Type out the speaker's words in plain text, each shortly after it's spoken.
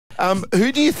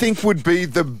Who do you think would be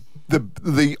the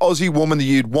Aussie woman that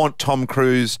you'd want Tom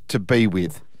Cruise to be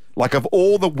with? Like, of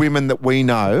all the women that we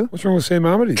know. What's wrong with Sam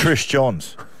Armitage? Trish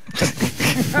Johns.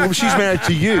 Well, she's married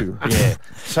to you. Yeah.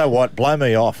 So what? Blow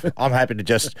me off. I'm happy to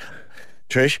just...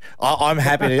 Trish, I'm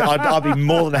happy to... I'd be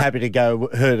more than happy to go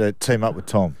her to team up with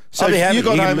Tom. So if you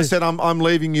got home and said, I'm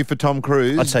leaving you for Tom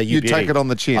Cruise, I'd say you'd take it on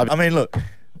the chin. I mean, look,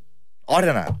 I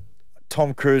don't know.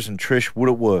 Tom Cruise and Trish, would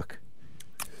it work?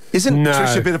 Isn't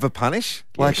Trish a bit of a punish?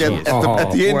 Like Yeah,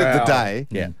 at the end of the day,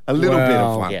 a little bit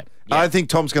of fun. Yeah. I don't think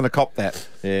Tom's going to cop that.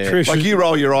 Yeah. Trish like you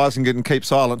roll your eyes and keep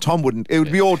silent. Tom wouldn't. It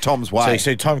would be all Tom's way.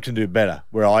 See, Tom can do better.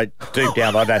 Where I deep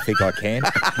down, I don't think I can.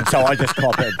 So I just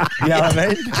cop it. You know what I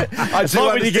mean? It's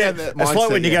like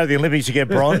when you go to the Olympics, you get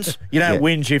bronze. You don't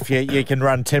whinge if you can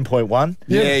run 10.1.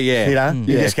 Yeah. You know,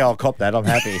 you just go, I'll cop that. I'm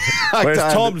happy.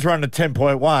 Whereas Tom's running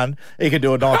 10.1, he can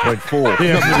do a 9.4.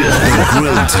 The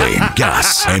Grill Team,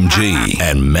 Gus, MG,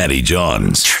 and Matty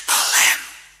Johns.